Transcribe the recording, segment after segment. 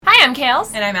I'm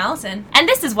Kales. And I'm Allison. And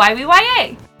this is Why We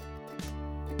YA.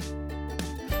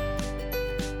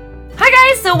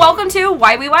 Hi guys, so welcome to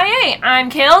Why We YA.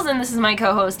 I'm Kales and this is my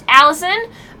co-host Allison.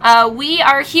 We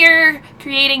are here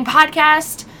creating a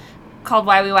podcast called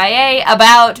Why We YA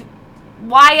about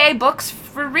YA books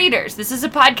for readers. This is a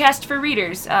podcast for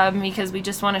readers because we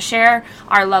just want to share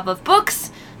our love of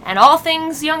books and all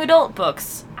things young adult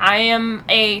books. I am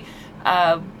a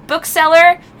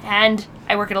bookseller and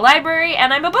I work at a library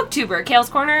and I'm a booktuber, Kale's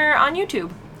Corner on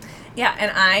YouTube. Yeah,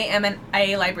 and I am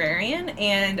a librarian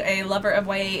and a lover of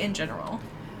YA in general.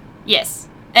 Yes.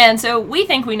 And so we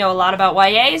think we know a lot about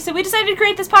YA, so we decided to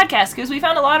create this podcast because we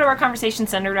found a lot of our conversations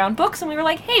centered around books, and we were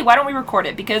like, hey, why don't we record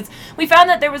it? Because we found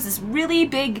that there was this really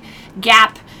big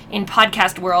gap in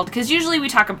podcast world, because usually we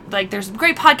talk, like, there's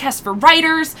great podcasts for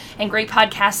writers and great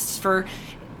podcasts for,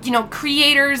 you know,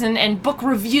 creators and book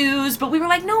reviews, but we were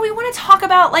like, no, we want to talk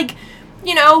about, like,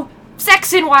 you know,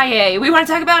 sex in YA. We want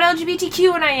to talk about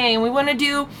LGBTQ in YA, and we want to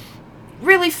do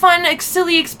really fun,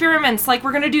 silly experiments like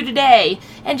we're going to do today,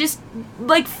 and just,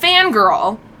 like,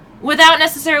 fangirl without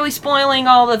necessarily spoiling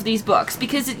all of these books,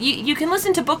 because you can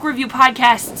listen to book review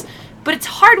podcasts, but it's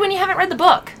hard when you haven't read the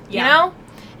book, you know?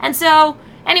 And so,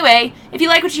 anyway, if you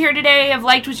like what you hear today, have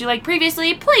liked what you liked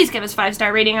previously, please give us a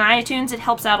 5-star rating on iTunes. It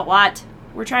helps out a lot.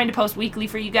 We're trying to post weekly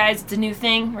for you guys. It's a new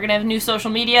thing. We're going to have new social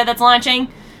media that's launching.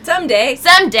 Someday.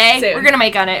 Soon. We're going to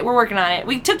make on it. We're working on it.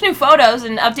 We took new photos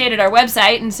and updated our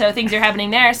website, and so things are happening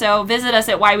there. So visit us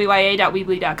at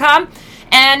whyweya.weebly.com.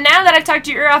 And now that I've talked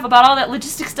your ear off about all that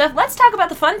logistic stuff, let's talk about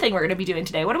the fun thing we're going to be doing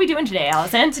today. What are we doing today,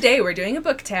 Allison? Today we're doing a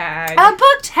book tag. A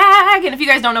book tag! And if you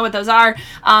guys don't know what those are,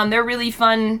 they're really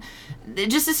fun.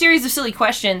 Just a series of silly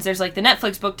questions. There's, like, the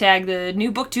Netflix book tag, the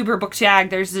new BookTuber book tag,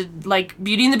 there's, like,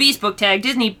 Beauty and the Beast book tag,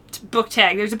 Disney book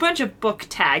tag. There's a bunch of book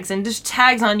tags and just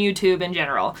tags on YouTube in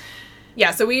general.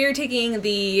 Yeah, so we are taking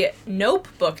the Nope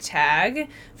book tag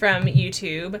from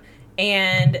YouTube,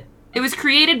 and it was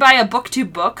created by a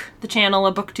BookTube book, the channel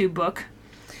A BookTube book.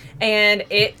 And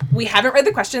we haven't read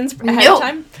the questions ahead of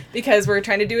time because we're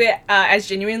trying to do it as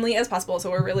genuinely as possible,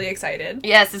 so we're really excited.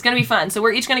 Yes, it's going to be fun. So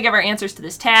we're each going to give our answers to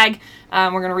this tag.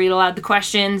 We're going to read aloud the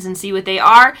questions and see what they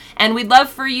are. And we'd love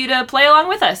for you to play along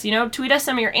with us. You know, tweet us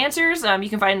some of your answers. You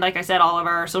can find, like I said, all of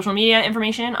our social media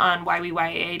information on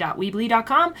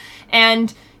whyweya.weebly.com.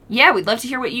 And yeah, we'd love to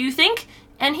hear what you think.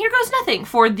 And here goes nothing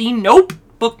for the Nope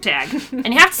book tag.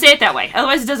 And you have to say it that way.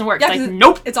 Otherwise it doesn't work. Yeah, it's like,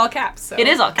 nope. It's all caps. So. It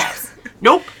is all caps.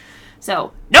 Nope.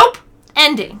 So, nope,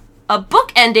 ending. A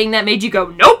book ending that made you go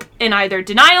nope in either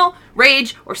denial,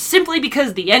 rage, or simply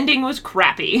because the ending was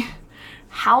crappy.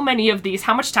 How many of these?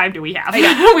 How much time do we have? We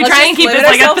try and keep this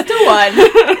like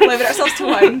limit ourselves to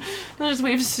one.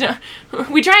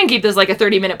 We try and keep this like a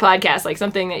 30-minute podcast, like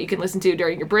something that you can listen to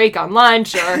during your break on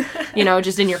lunch or, you know,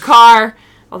 just in your car.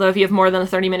 Although if you have more than a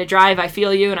 30-minute drive, I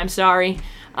feel you and I'm sorry.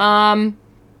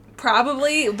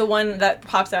 Probably the one that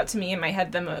pops out to me in my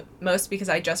head the most because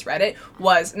I just read it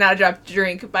was Not a Drop to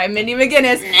Drink by Mindy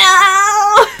McGinnis.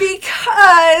 No!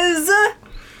 Because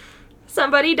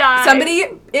somebody died. Somebody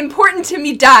important to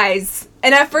me dies.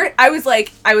 And at first, I was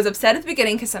upset at the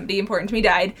beginning because somebody important to me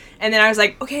died. And then I was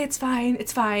like, okay, it's fine.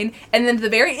 And then at the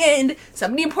very end,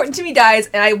 somebody important to me dies.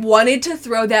 And I wanted to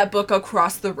throw that book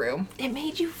across the room. It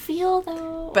made you feel,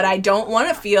 though. But I don't want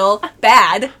to feel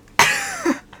bad.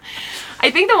 I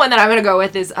think the one that I'm going to go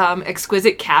with is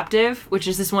Exquisite Captive, which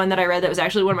is this one that I read that was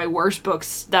actually one of my worst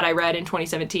books that I read in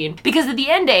 2017. Because at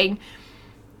the ending,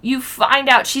 you find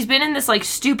out she's been in this, like,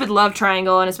 stupid love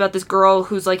triangle, and it's about this girl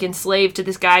who's, like, enslaved to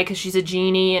this guy because she's a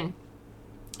genie and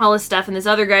all this stuff, and this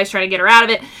other guy's trying to get her out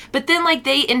of it. But then, like,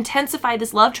 they intensify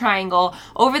this love triangle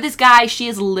over this guy she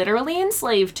is literally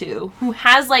enslaved to, who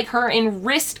has, like, her in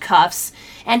wrist cuffs,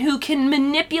 and who can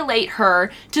manipulate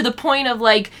her to the point of,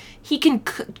 like, he can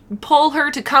pull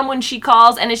her to come when she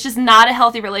calls, and it's just not a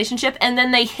healthy relationship. And then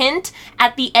they hint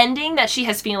at the ending that she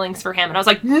has feelings for him. And I was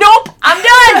like, nope, I'm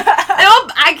done.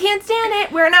 Nope, I can't stand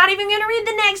it. We're not even going to read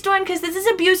the next one because this is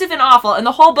abusive and awful. And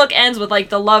the whole book ends with, like,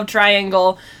 the love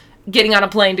triangle getting on a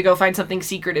plane to go find something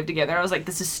secretive together. I was like,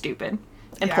 this is stupid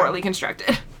and poorly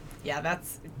constructed. Yeah,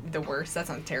 that's the worst. That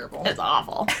sounds terrible. It's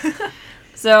awful.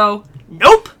 So,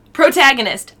 nope.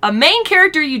 Protagonist. A main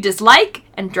character you dislike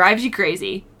and drives you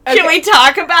crazy. Okay. Can we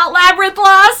talk about Labyrinth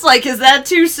Lost? Like, is that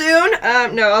too soon?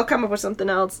 No, I'll come up with something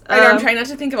else. I know, I'm trying not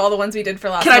to think of all the ones we did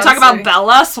for last Can I talk about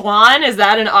Bella Swan? Is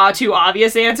that an too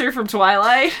obvious answer from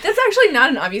Twilight? That's actually not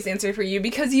an obvious answer for you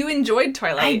because you enjoyed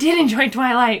Twilight. I did enjoy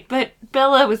Twilight, but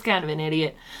Bella was kind of an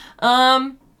idiot.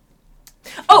 Oh,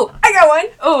 I got one!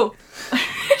 Oh.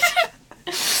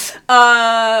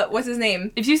 What's his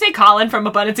name? If you say Colin from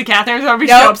Abundance of Catherine, I'll be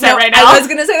so upset right now. I was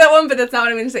gonna say that one, but that's not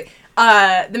what I'm gonna say.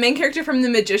 The main character from The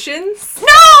Magicians.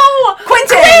 No!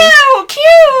 Quentin!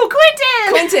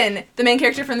 Quentin! The main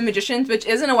character from The Magicians, which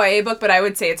isn't a YA book, but I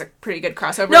would say it's a pretty good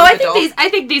crossover. No, with adult. I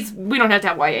think these, we don't have to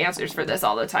have YA answers for this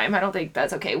all the time. I don't think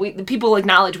that's okay. People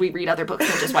acknowledge we read other books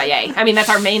than just YA. I mean, that's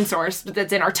our main source, but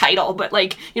that's in our title, but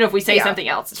like, if we say something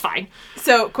else, it's fine.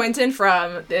 So, Quentin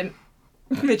from The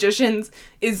Magicians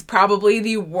is probably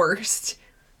the worst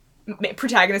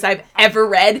protagonist I've ever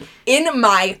read in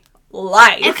my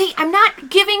life. Okay, I'm not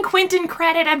giving Quentin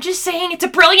credit. I'm just saying it's a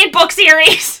brilliant book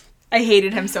series. I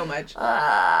hated him so much.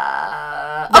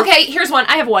 Okay, here's one.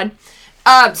 I have one.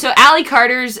 So Allie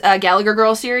Carter's Gallagher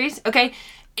Girl series. Okay,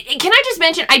 can I just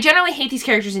mention, I generally hate these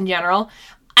characters in general.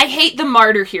 I hate the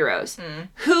martyr heroes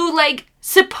who, like,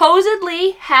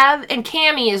 supposedly have, and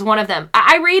Cammie is one of them.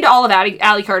 I read all of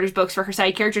Allie Carter's books for her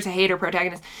side characters. I hate her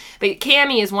protagonist. But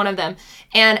Cammie is one of them.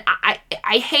 And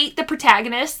I hate the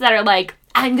protagonists that are like,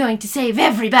 I'm going to save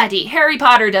everybody. Harry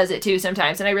Potter does it too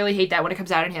sometimes, and I really hate that when it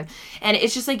comes out in him. And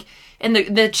it's just like, and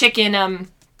the chick in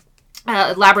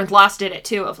Labyrinth Lost did it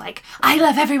too, of like, I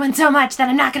love everyone so much that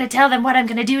I'm not going to tell them what I'm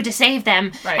going to do to save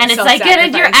them. Right, and it's like,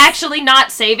 you're actually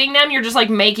not saving them, you're just like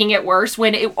making it worse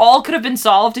when it all could have been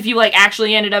solved if you like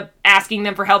actually ended up asking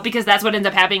them for help, because that's what ends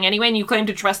up happening anyway, and you claim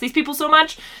to trust these people so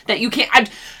much that you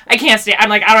can't, I can't stand, I'm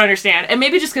like, I don't understand. And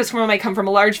maybe just because I come from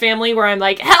a large family where I'm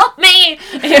like, help me,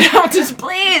 just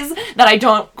please, that I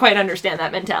don't quite understand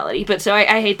that mentality. But so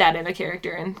I hate that in a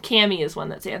character, and Cammie is one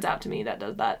that stands out to me that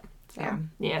does that. So,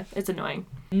 yeah, it's annoying.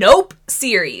 Nope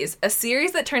series. A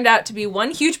series that turned out to be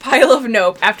one huge pile of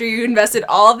nope after you invested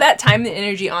all of that time and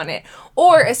energy on it.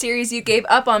 Or a series you gave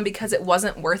up on because it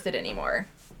wasn't worth it anymore.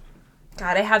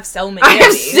 God, I have so many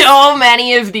of these. So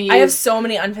many of these. I have so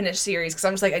many unfinished series because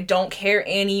I'm just like, I don't care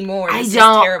anymore. This is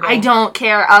terrible. I don't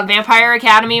care. Vampire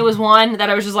Academy was one that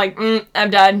I was just like, I'm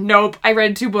done. Nope. I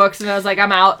read 2 books and I was like,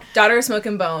 I'm out. Daughter of Smoke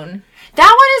and Bone.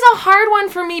 That one is a hard one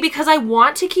for me because I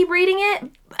want to keep reading it,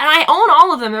 and I own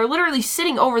all of them. They're literally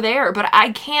sitting over there, but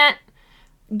I can't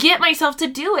get myself to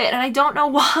do it, and I don't know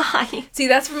why. See,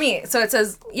 that's for me. So it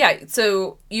says,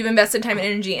 so you've invested time and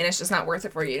energy, and it's just not worth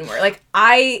it for you anymore. Like,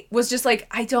 I was just like,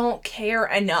 I don't care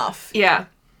enough. Yeah.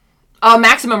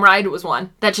 Maximum Ride was one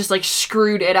that just, like,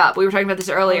 screwed it up. We were talking about this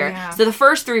earlier. Oh, yeah. So the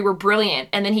first 3 were brilliant,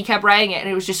 and then he kept writing it, and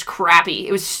it was just crappy.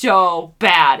 It was so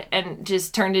bad, and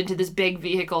just turned into this big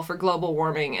vehicle for global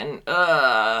warming, and,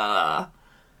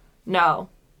 no.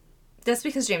 That's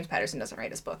because James Patterson doesn't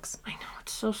write his books. I know,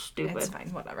 it's so stupid. It's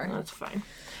fine, whatever. That's fine.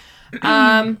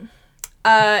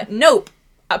 Nope.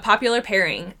 A popular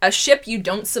pairing. A ship you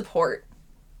don't support.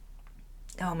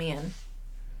 Oh, man.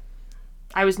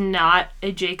 I was not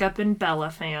a Jacob and Bella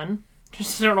fan.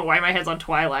 Just, I don't know why my head's on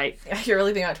Twilight. You're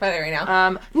really thinking about Twilight right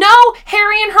now. No,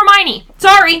 Harry and Hermione.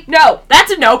 Sorry, no, that's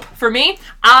a nope for me.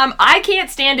 I can't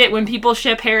stand it when people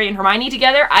ship Harry and Hermione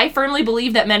together. I firmly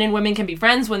believe that men and women can be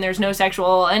friends when there's no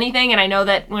sexual anything, and I know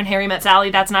that when Harry met Sally,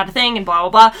 that's not a thing, and blah, blah,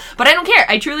 blah. But I don't care.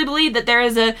 I truly believe that there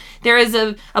is a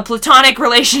platonic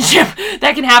relationship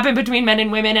that can happen between men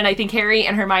and women, and I think Harry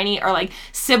and Hermione are like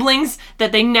siblings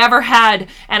that they never had,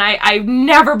 and I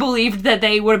never believed that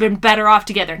they would have been better off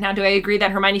together. Now, do I agree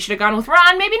that Hermione should have gone with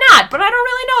Ron? Maybe not, but I don't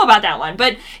really know about that one.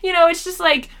 But, it's just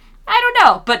like, I don't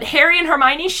know. But Harry and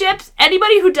Hermione ships,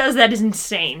 anybody who does that is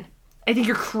insane. I think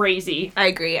you're crazy. I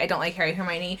agree. I don't like Harry and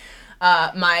Hermione.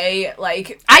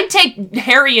 I'd take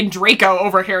Harry and Draco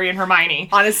over Harry and Hermione.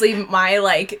 Honestly, and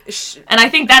I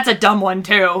think that's a dumb one,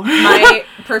 too. My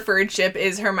preferred ship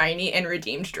is Hermione and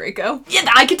Redeemed Draco. Yeah,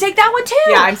 I could take that one,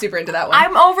 too. Yeah, I'm super into that one.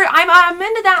 I'm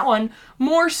into that one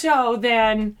more so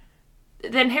than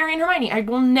Harry and Hermione. I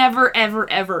will never, ever,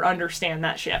 ever understand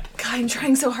that ship. God, I'm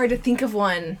trying so hard to think of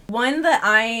one. One that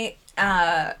I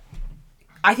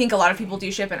think a lot of people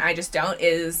do ship and I just don't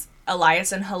is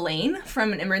Elias and Helene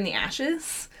from An Ember in the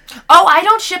Ashes. Oh, I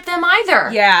don't ship them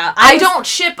either. Yeah. I don't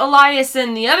ship Elias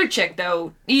and the other chick,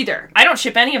 though, either. I don't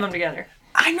ship any of them together.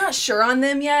 I'm not sure on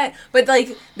them yet, but, like,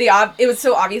 it was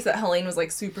so obvious that Helene was,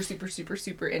 like, super, super, super,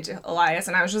 super into Elias,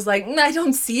 and I was just like, I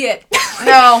don't see it.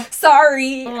 No.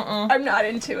 Sorry. I'm not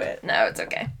into it. No, it's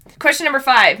okay. Question number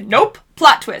 5. Nope.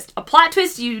 Plot twist. A plot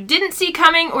twist you didn't see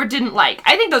coming or didn't like.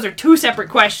 I think those are 2 separate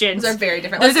questions. Those are very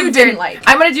different. Let's do didn't like.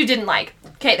 I'm going to do didn't like.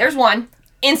 Okay, there's one.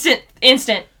 Instant.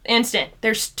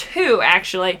 There's 2,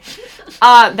 actually,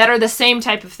 that are the same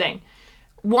type of thing.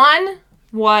 One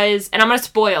was, and I'm going to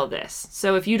spoil this,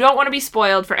 so if you don't want to be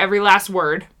spoiled for Every Last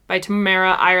Word by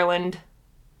Tamara Ireland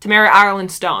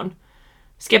Stone,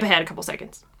 skip ahead a couple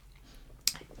seconds.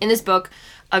 In this book,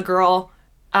 a girl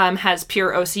has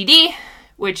pure OCD,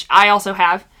 which I also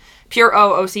have, pure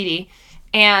OCD.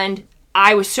 And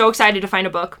I was so excited to find a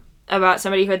book about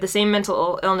somebody who had the same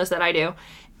mental illness that I do.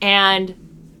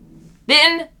 And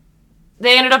then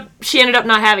she ended up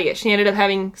not having it. She ended up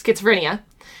having schizophrenia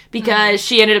because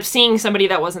she ended up seeing somebody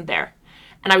that wasn't there.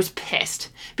 And I was pissed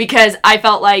because I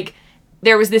felt like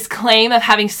there was this claim of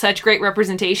having such great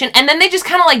representation, and then they just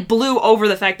kind of, like, blew over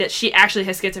the fact that she actually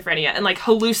has schizophrenia and, like,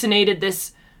 hallucinated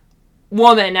this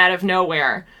woman out of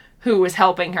nowhere who was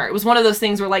helping her. It was one of those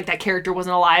things where, like, that character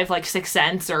wasn't alive, like Sixth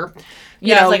Sense or,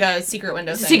 you know, like a Secret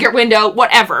Window thing. Secret Window,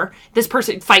 whatever. This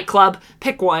person, Fight Club,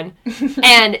 pick one.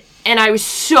 and I was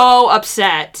so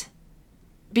upset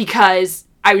because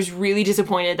I was really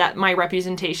disappointed that my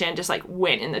representation just, like,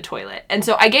 went in the toilet. And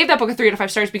so I gave that book a 3 out of 5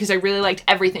 stars because I really liked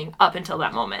everything up until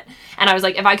that moment. And I was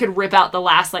like, if I could rip out the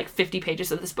last, like, 50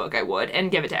 pages of this book, I would, and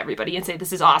give it to everybody and say,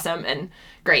 this is awesome and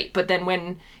great. But then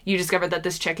when you discover that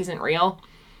this chick isn't real,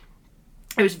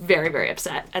 I was very, very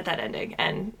upset at that ending.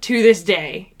 And to this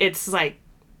day, it's like,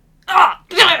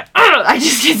 I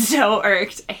just get so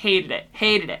irked. I hated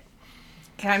it.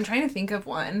 Okay, I'm trying to think of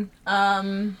one.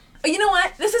 You know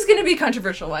what? This is going to be a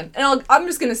controversial one, and I'm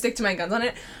just going to stick to my guns on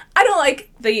it. I don't like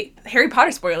the Harry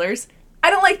Potter spoilers. I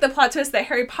don't like the plot twist that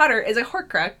Harry Potter is a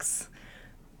Horcrux,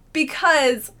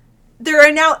 because there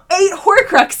are now 8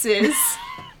 Horcruxes,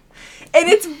 and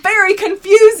it's very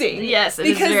confusing. Yes, it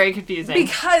is very confusing. And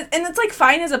it's, like,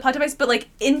 fine as a plot device, but, like,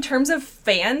 in terms of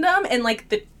fandom and, like,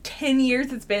 the 10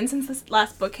 years it's been since this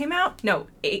last book came out,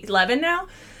 11 now,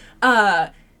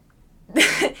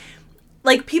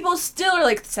 like, people still are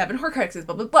like, 7 Horcruxes,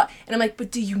 blah, blah, blah. And I'm like,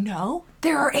 but do you know?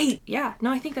 There are 8. Yeah,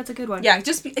 no, I think that's a good one. Yeah,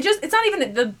 it's not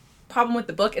even the problem with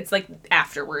the book. It's, like,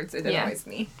 afterwards. It annoys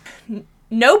me.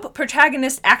 Nope,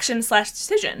 protagonist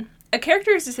action/decision. A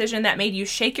character's decision that made you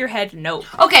shake your head nope.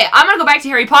 Okay, I'm gonna go back to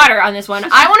Harry Potter on this one.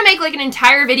 I want to make, like, an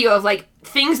entire video of, like,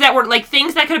 things that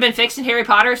could have been fixed in Harry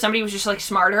Potter if somebody was just, like,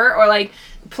 smarter, or, like,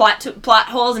 plot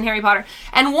holes in Harry Potter.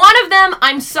 And one of them,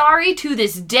 I'm sorry, to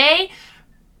this day,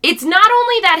 it's not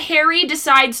only that Harry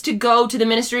decides to go to the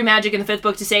Ministry of Magic in the 5th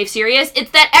book to save Sirius,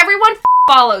 it's that everyone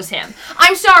follows him.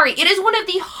 I'm sorry, it is one of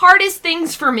the hardest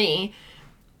things for me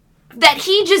that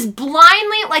he just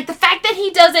blindly, like, the fact that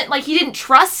he didn't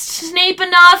trust Snape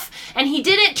enough, and he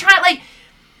didn't try, like,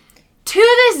 to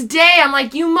this day, I'm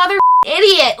like, you mother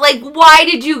idiot, like, why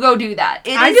did you go do that?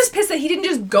 I'm just pissed that he didn't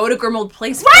just go to Grimmauld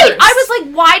Place right, first. I was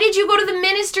like, why did you go to the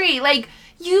Ministry? Like,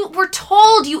 you were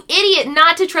told, you idiot,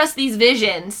 not to trust these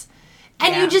visions.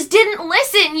 And you just didn't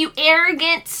listen, you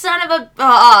arrogant son of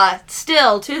a...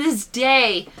 still, to this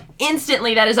day,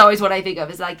 instantly, that is always what I think of,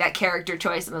 is, like, that character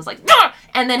choice. And I was like, nah!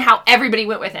 And then how everybody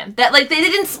went with him. That, like, they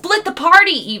didn't split the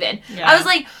party, even. Yeah. I was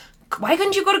like, why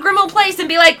couldn't you go to Grimmauld Place and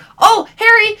be like, oh,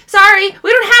 Harry, sorry,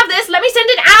 we don't have this, let me send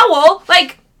an owl.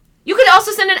 Like, you could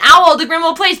also send an owl to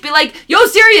Grimmauld Place, be like, yo,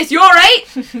 Sirius, you alright?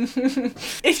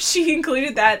 If she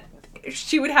included that,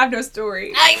 she would have no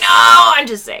story. I know, I'm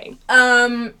just saying.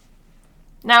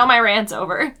 Now my rant's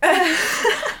over.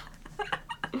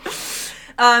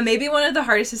 Maybe one of the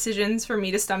hardest decisions for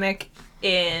me to stomach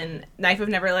in Knife of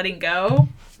Never Letting Go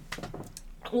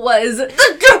was...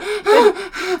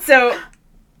 So,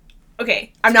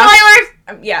 okay, I'm not...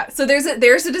 Spoilers! Yeah, so there's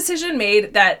a decision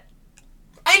made that...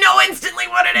 I know instantly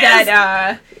what it is!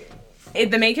 That,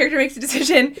 the main character makes a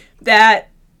decision that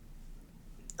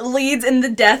leads in the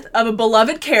death of a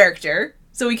beloved character,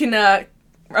 so we can,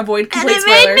 avoid complete spoilers.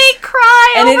 And it made me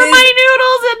cry over my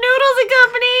noodles at Noodles &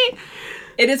 Company!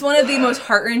 It is one of the most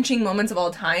heart-wrenching moments of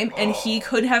all time, and he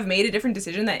could have made a different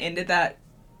decision that ended that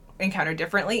encounter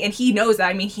differently, and he knows that.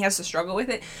 I mean, he has to struggle with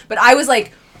it. But I was,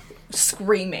 like,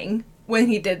 screaming when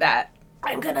he did that.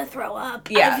 I'm gonna throw up.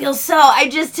 Yeah. I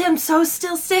just am so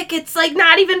still sick. It's, like,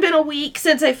 not even been a week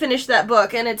since I finished that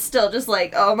book, and it's still just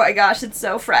like, oh my gosh, it's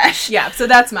so fresh. Yeah, so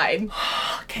that's mine.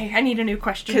 Okay, I need a new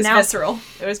question now. Because visceral.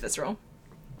 It was visceral.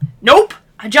 Nope.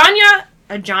 A genre?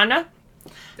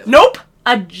 Nope.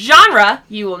 A genre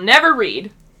you will never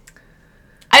read.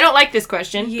 I don't like this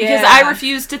question because I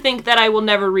refuse to think that I will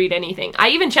never read anything. I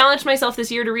even challenged myself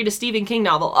this year to read a Stephen King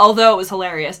novel, although it was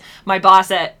hilarious. My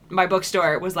boss at my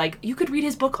bookstore was like, you could read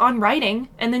his book on writing,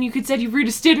 and then you could say you read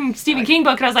a Stephen King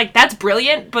book, and I was like, that's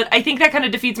brilliant, but I think that kind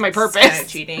of defeats my purpose. It's kind of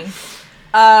cheating.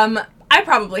 I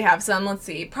probably have some. Let's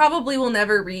see. Probably will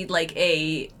never read, like,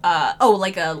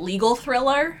 like a legal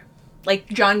thriller, like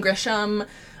John Grisham.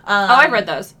 I've read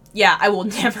those. Yeah, I will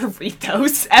never read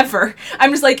those, ever.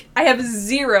 I'm just like, I have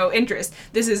zero interest.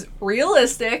 This is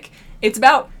realistic. It's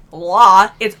about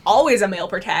law. It's always a male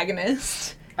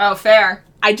protagonist. Oh, fair.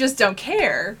 I just don't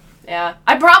care. Yeah.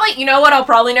 You know what I'll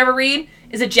probably never read?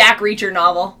 Is a Jack Reacher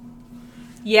novel.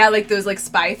 Yeah, like those like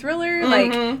spy thriller,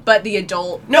 like, but the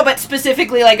adult. No, but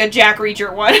specifically like a Jack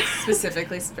Reacher one.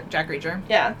 Specifically Jack Reacher.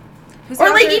 Yeah. Who's Or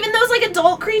like author? even those like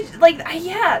adult creatures, like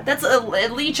yeah, that's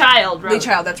Lee Child wrote. Lee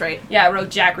Child, that's right. Yeah, wrote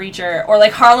Jack Reacher. Or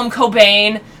like Harlem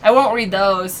Cobain. I won't read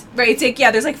those. Right, it's like,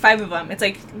 yeah, there's like 5 of them. It's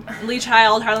like Lee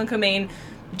Child, Harlan Cobain,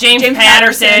 James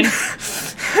Patterson.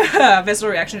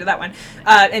 visceral reaction to that one,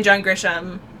 and John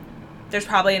Grisham. There's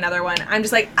probably another one. I'm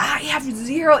just like, I have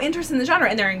zero interest in the genre,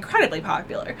 and they're incredibly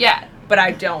popular. Yeah. But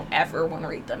I don't ever want to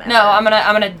read them. Ever. No, I'm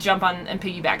gonna jump on and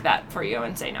piggyback that for you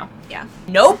and say no. Yeah.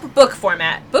 Nope. Book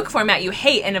format. Book format you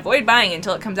hate and avoid buying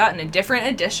until it comes out in a different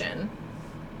edition.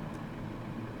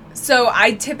 So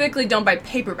I typically don't buy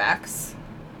paperbacks.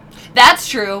 That's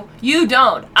true. You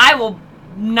don't. I will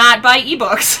not buy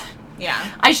ebooks.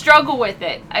 Yeah. I struggle with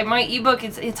it. My ebook,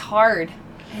 it's hard.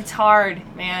 It's hard,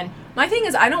 man. My thing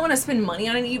is, I don't want to spend money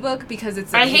on an ebook because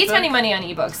it's. I hate spending money on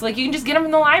ebooks. Like you can just get them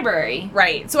from the library.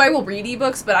 Right. So I will read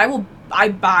ebooks, but I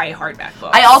buy hardback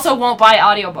books. I also won't buy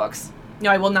audiobooks. No,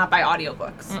 I will not buy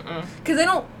audiobooks. Because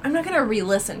I'm not going to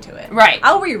re-listen to it. Right.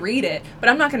 I'll reread it, but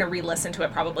I'm not going to re-listen to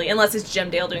it probably, unless it's Jim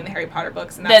Dale doing the Harry Potter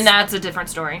books. And Then that's a different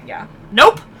story. Yeah.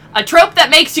 Nope. A trope that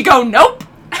makes you go, nope.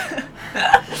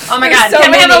 Oh my god. So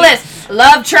Can we have a many. list?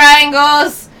 Love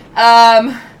triangles.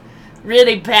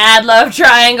 Really bad love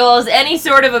triangles. Any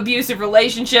sort of abusive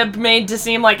relationship made to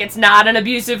seem like it's not an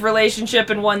abusive relationship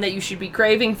and one that you should be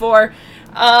craving for.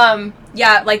 Yeah,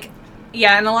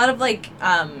 and a lot of,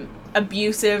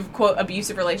 abusive, quote,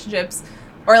 abusive relationships,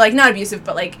 or, not abusive,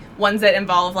 but, ones that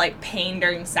involve, pain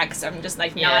during sex. I'm just,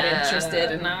 not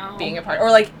interested in being a part.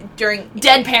 Or, during...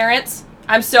 Dead parents.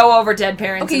 I'm so over dead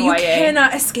parents in YA. Okay, you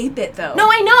cannot escape it, though. No,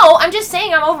 I know. I'm just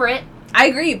saying I'm over it. I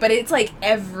agree, but it's,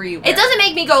 everywhere. It doesn't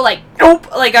make me go, nope.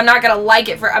 I'm not gonna like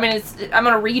it for... I'm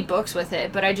gonna read books with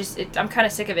it, but I'm kind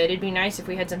of sick of it. It'd be nice if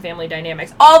we had some family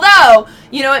dynamics. Although,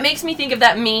 it makes me think of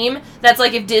that meme that's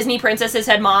if Disney princesses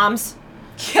had moms.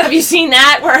 Yeah. Have you seen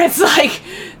that? Where it's this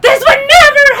would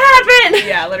never happen!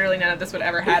 Yeah, literally none of this would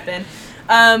ever happen.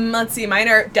 Let's see, mine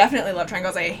are definitely love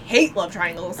triangles. I hate love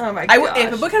triangles. Oh my gosh.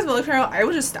 If a book has a love triangle, I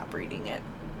will just stop reading it.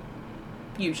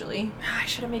 Usually. I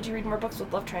should have made you read more books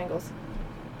with love triangles.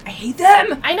 I hate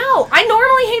them! I know. I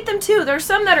normally hate them too. There's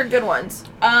some that are good ones.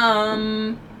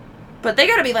 But they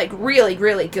gotta be really,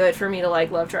 really good for me to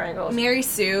like love triangles. Mary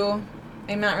Sue.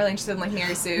 I'm not really interested in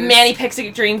Mary Sue. Manny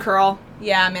Pixie Dream Curl.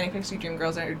 Yeah, Manic Pixie Dream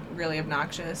Girls are really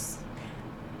obnoxious.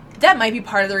 That might be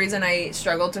part of the reason I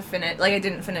struggled to finish. I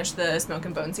didn't finish the Smoke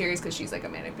and Bone series because she's a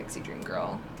Manic Pixie Dream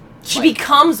Girl. She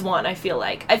becomes one, I feel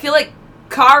like. I feel like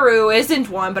Karu isn't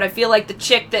one, but I feel like the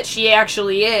chick that she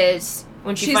actually is,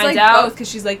 when she finds out... both,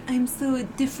 because she's I'm so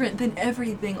different than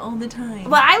everything all the time.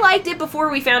 But I liked it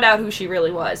before we found out who she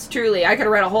really was. Truly, I could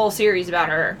have read a whole series about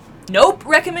her. Nope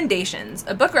recommendations.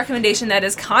 A book recommendation that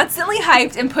is constantly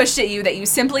hyped and pushed at you that you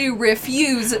simply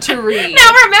refuse to read.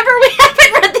 Now remember, we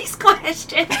haven't read these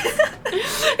questions.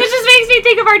 It just makes me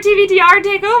think of our TBTR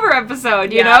Takeover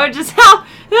episode, you know? Just how...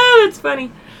 Oh, that's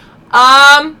funny.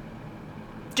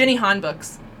 Jenny Han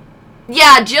books.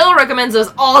 Yeah, Jill recommends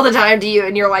those all the time to you,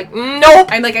 and you're like, nope.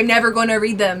 I'm never going to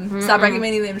read them. Stop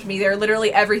recommending them to me. They're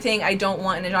literally everything I don't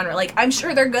want in a genre. I'm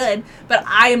sure they're good, but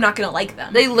I am not going to like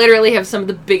them. They literally have some of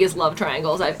the biggest love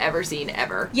triangles I've ever seen,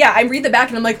 ever. Yeah, I read the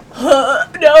back and I'm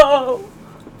no.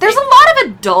 There's a lot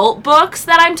of adult books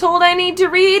that I'm told I need to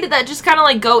read that just kind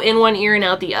of go in one ear and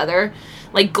out the other.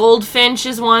 Goldfinch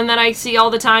is one that I see all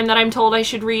the time that I'm told I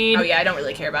should read. Oh yeah, I don't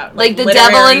really care about The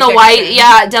Devil in the White,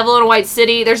 Devil in a White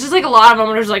City. There's just a lot of them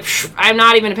where it's I'm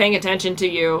not even paying attention to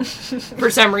you for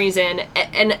some reason.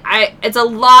 And it's a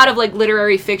lot of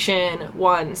literary fiction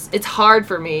ones. It's hard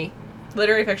for me.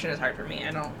 Literary fiction is hard for me.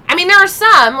 There are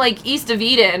some, East of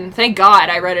Eden. Thank God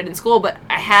I read it in school, but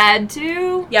I had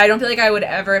to. Yeah, I don't feel like I would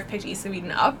ever have picked East of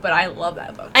Eden up, but I love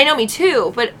that book. I know, me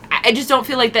too, but I just don't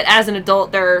feel like that as an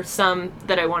adult there are some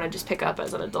that I want to just pick up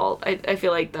as an adult. I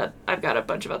feel like that I've got a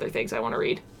bunch of other things I want to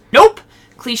read. Nope!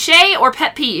 Cliche or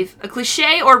pet peeve? A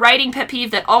cliche or writing pet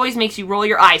peeve that always makes you roll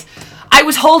your eyes. I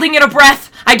was holding in a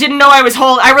breath I didn't know I was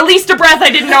holding. I released a breath I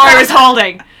didn't know I was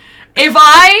holding. If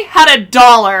I had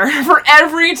 $1 for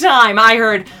every time I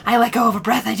heard, I let go of a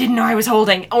breath I didn't know I was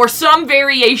holding, or some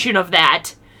variation of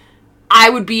that, I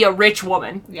would be a rich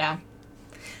woman. Yeah.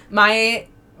 My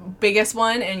biggest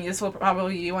one, and this will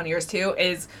probably be one of yours too,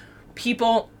 is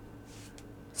people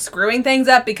screwing things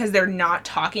up because they're not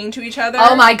talking to each other.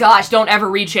 Oh my gosh, don't ever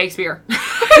read Shakespeare.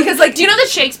 Because, do you know that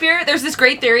Shakespeare, there's this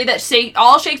great theory that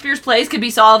all Shakespeare's plays could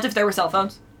be solved if there were cell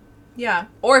phones. Yeah.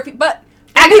 Or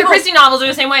Agatha Christie novels are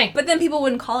the same way. But then people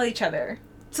wouldn't call each other.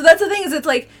 So that's the thing, is it's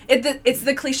like, it's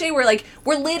the cliche where, like,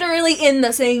 we're literally in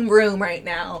the same room right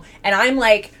now, and I'm,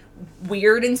 like,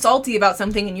 weird and salty about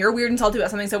something, and you're weird and salty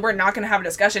about something, so we're not gonna have a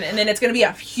discussion, and then it's gonna be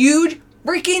a huge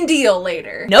freaking deal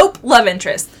later. Nope. Love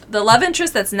interest. The love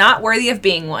interest that's not worthy of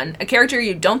being one. A character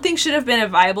you don't think should have been a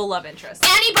viable love interest.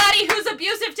 Anybody who's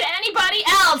abusive to anybody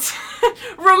else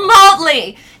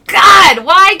remotely. God,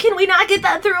 why can we not get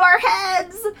that through our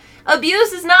heads?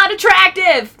 Abuse is not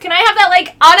attractive. Can I have that,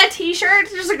 like, on a t-shirt?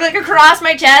 Just, like across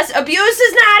my chest? Abuse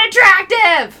is not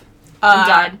attractive. I'm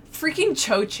done. Freaking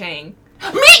Cho Chang.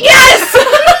 Me? Yes!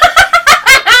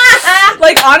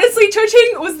 Like, honestly, Cho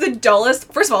Chang was the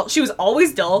dullest. First of all, she was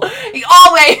always dull.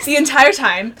 Always. The entire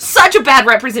time. Such a bad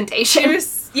representation. It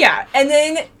was, yeah. And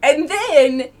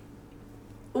then,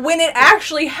 when it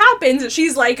actually happens,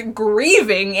 she's, like,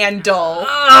 grieving and dull.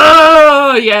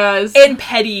 Oh, yes. And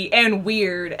petty and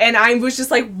weird. And I was just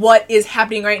like, what is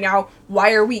happening right now?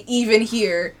 Why are we even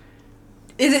here?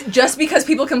 Is it just because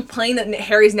people complain that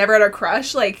Harry's never had a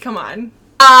crush? Like, come on.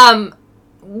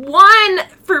 One,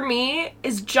 for me,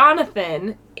 is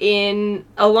Jonathan in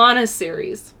Alana's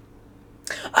series.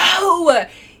 Oh!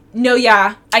 No,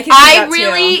 yeah. I can see that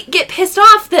really too. get pissed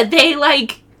off that they,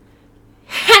 like,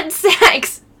 had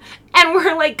sex and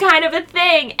were, like, kind of a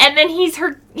thing. And then he's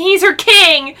her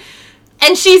king,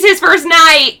 and she's his first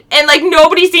night, and, like,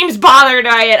 nobody seems bothered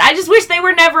by it. I just wish they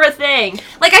were never a thing.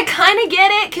 Like, I kind of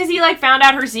get it, because he, like, found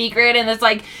out her secret, and it's,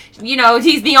 like, you know,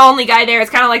 he's the only guy there.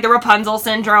 It's kind of like the Rapunzel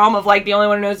syndrome of, like, the only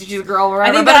one who knows that she's a girl or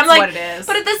whatever. I think but that's I'm like, what it is.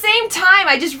 But at the same time,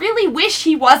 I just really wish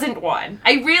he wasn't one.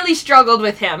 I really struggled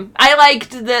with him. I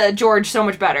liked the George so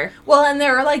much better. Well, and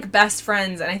they're, like, best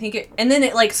friends, and I think and then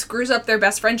it, like, screws up their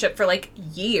best friendship for, like,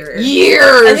 years.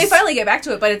 And they finally get back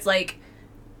to it, but it's like,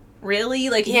 really?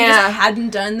 Like, you just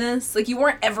hadn't done this? Like, you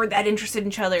weren't ever that interested in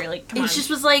each other. Like, come on. It just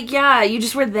was like, yeah, you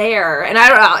just were there. And I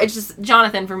don't know. It's just,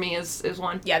 Jonathan for me is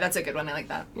one. Yeah, that's a good one. I like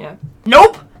that. Yeah.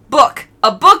 Nope. Book.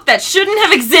 A book that shouldn't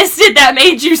have existed that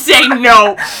made you say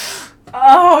no.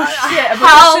 Oh, shit.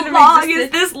 How long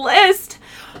is this list?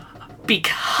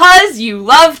 Because You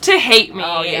Love to Hate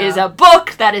Me is a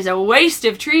book that is a waste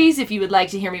of trees. If you would like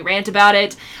to hear me rant about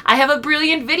it, I have a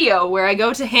brilliant video where I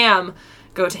go ham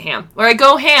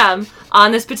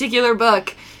on this particular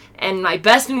book, and my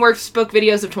best and worst book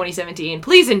videos of 2017.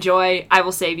 Please enjoy. I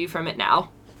will save you from it now.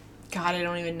 God, I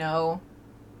don't even know.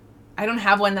 I don't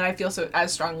have one that I feel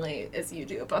as strongly as you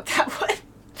do about that one.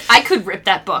 I could rip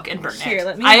that book and burn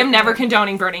it. I am never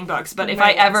condoning burning books, but if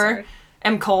I ever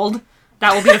am cold,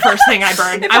 that will be the first thing I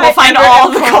burn. I will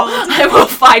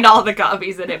find all the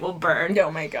copies and it will burn.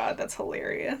 Oh my god, that's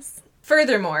hilarious.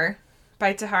 Furthermore,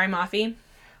 by Tahari Mafi.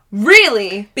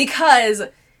 Really? Because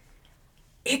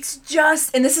it's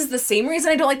just, and this is the same reason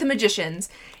I don't like The Magicians,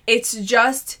 it's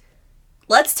just,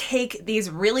 let's take these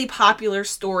really popular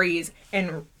stories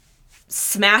and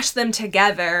smash them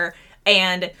together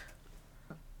and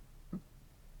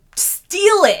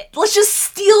steal it. Let's just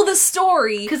steal the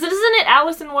story. Because isn't it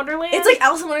Alice in Wonderland? It's like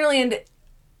Alice in Wonderland,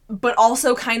 but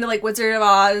also kind of like Wizard of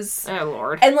Oz. Oh,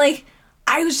 Lord. And like,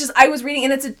 I was reading,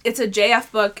 and it's a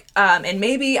JF book, and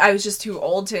maybe I was just too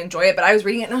old to enjoy it, but I was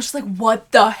reading it, and I was just like,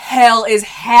 what the hell is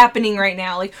happening right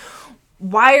now? Like,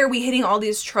 why are we hitting all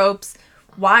these tropes?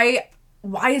 Why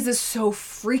is this so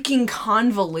freaking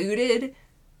convoluted?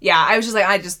 Yeah, I was just like,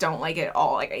 I just don't like it at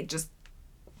all. Like,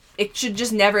 it should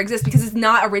just never exist, because it's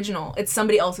not original. It's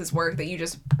somebody else's work that you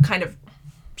just kind of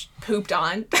pooped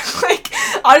on. Like,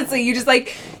 honestly, you just,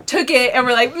 like, took it and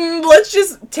were like, let's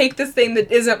just take this thing that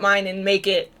isn't mine and make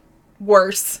it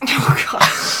worse. Oh, God.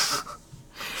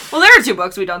 Well, there are two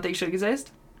books we don't think should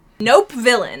exist. Nope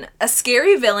Villain. A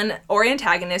scary villain or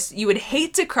antagonist you would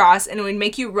hate to cross, and it would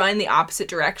make you run the opposite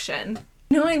direction.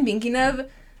 You know what I'm thinking of?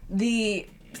 The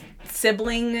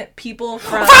sibling people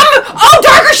from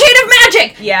Darker Shade of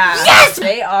Magic! Yeah. Yes!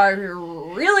 They are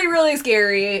really, really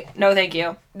scary. No, thank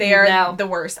you. They are the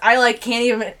worst. I, can't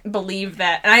even believe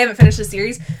that. And I haven't finished the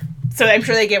series, so I'm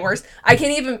sure they get worse. I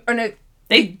can't even... Or no,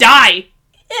 they die!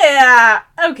 Yeah,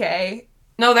 okay.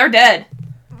 No, they're dead.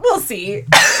 We'll see.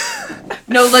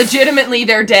 No, legitimately,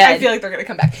 they're dead. I feel like they're gonna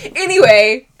come back.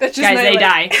 Anyway, that's just Guys, they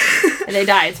die. They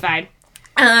die, it's fine.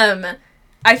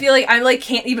 I feel like I,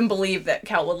 can't even believe that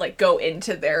Cal would, go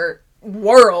into their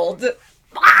world.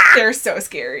 They're so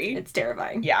scary. It's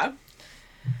terrifying. Yeah.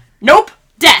 Nope.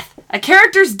 Death. A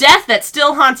character's death that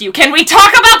still haunts you. Can we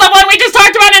talk about the one we just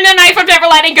talked about in A Knife of Never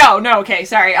Letting Go? No, okay,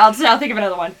 sorry. I'll think of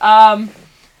another one.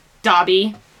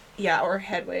 Dobby. Yeah, or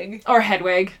Hedwig. Or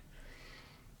Hedwig.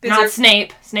 Not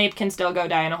Snape. Snape can still go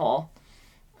die in a hole.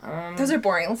 Those are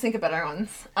boring. Let's think of better ones.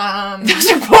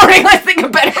 Those are boring. Let's think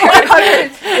of better Harry ones.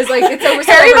 Potter is like, it's over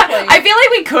so Harry overplayed. I feel like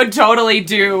we could totally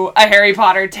do a Harry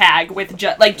Potter tag with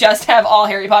just have all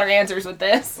Harry Potter answers with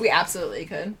this. We absolutely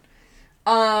could.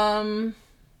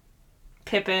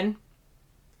 Pippin.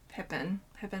 Pippin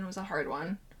was a hard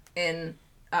one in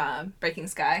Breaking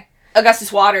Sky.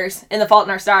 Augustus Waters in The Fault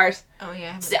in Our Stars. Oh,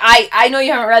 yeah. I know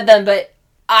you haven't read them, but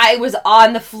I was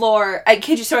on the floor. I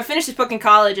kid you. So I finished this book in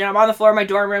college, and I'm on the floor of my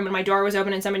dorm room, and my door was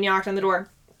open, and someone knocked on the door.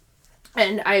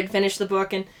 And I had finished the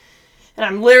book, and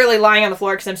I'm literally lying on the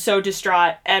floor because I'm so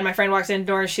distraught. And my friend walks in the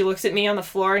door, and she looks at me on the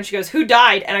floor, and she goes, "Who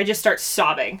died?" And I just start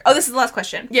sobbing. Oh, this is the last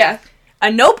question. Yeah.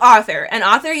 A Nope author. An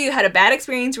author you had a bad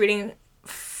experience reading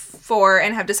for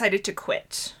and have decided to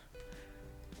quit.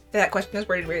 That question is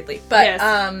worded weirdly. But,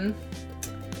 Yes.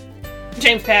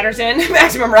 James Patterson,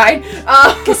 Maximum Ride.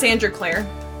 Cassandra Clare.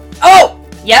 Oh!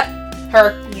 Yep.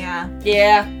 Her. Yeah.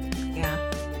 Yeah. Yeah.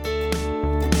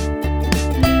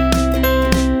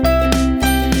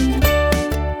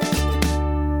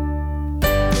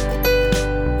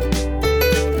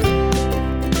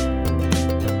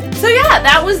 So yeah,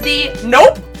 that was the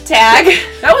Nope tag.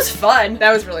 That was fun.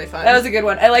 That was really fun. That was a good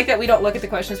one. I like that we don't look at the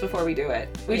questions before we do it.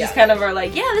 We just kind of are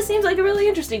like, yeah, this seems like a really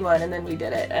interesting one, and then we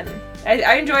did it, and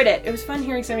I enjoyed it. It was fun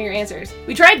hearing some of your answers.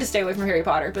 We tried to stay away from Harry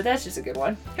Potter, but that's just a good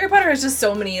one. Harry Potter has just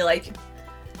so many, like,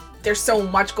 there's so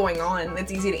much going on.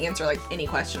 It's easy to answer, like, any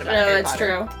question about Harry That's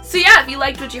Potter. true. So yeah, if you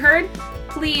liked what you heard,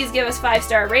 please give us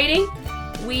 5-star rating.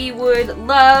 We would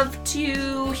love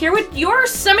to hear what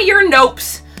some of your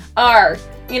nopes are.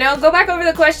 You know, go back over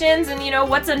the questions and, you know,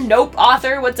 what's a nope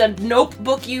author? What's a nope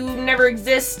book you never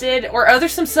existed? Or are there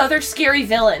some other scary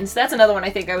villains? That's another one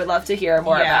I think I would love to hear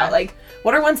more about. Like,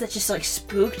 what are ones that just, like,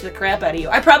 spooked the crap out of you?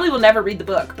 I probably will never read the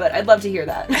book, but I'd love to hear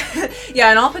that. Yeah,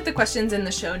 and I'll put the questions in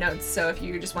the show notes, so if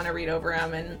you just want to read over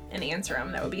them and answer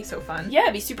them, that would be so fun. Yeah,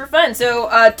 it'd be super fun.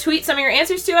 So tweet some of your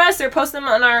answers to us or post them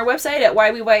on our website at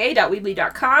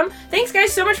yyya.weebly.com. Thanks,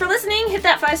 guys, so much for listening. Hit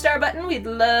that 5-star button. We'd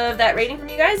love that rating from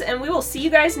you guys, and we will see you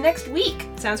guys next week.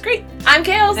 Sounds great. I'm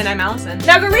Kales. And I'm Allison.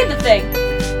 Now go read the thing.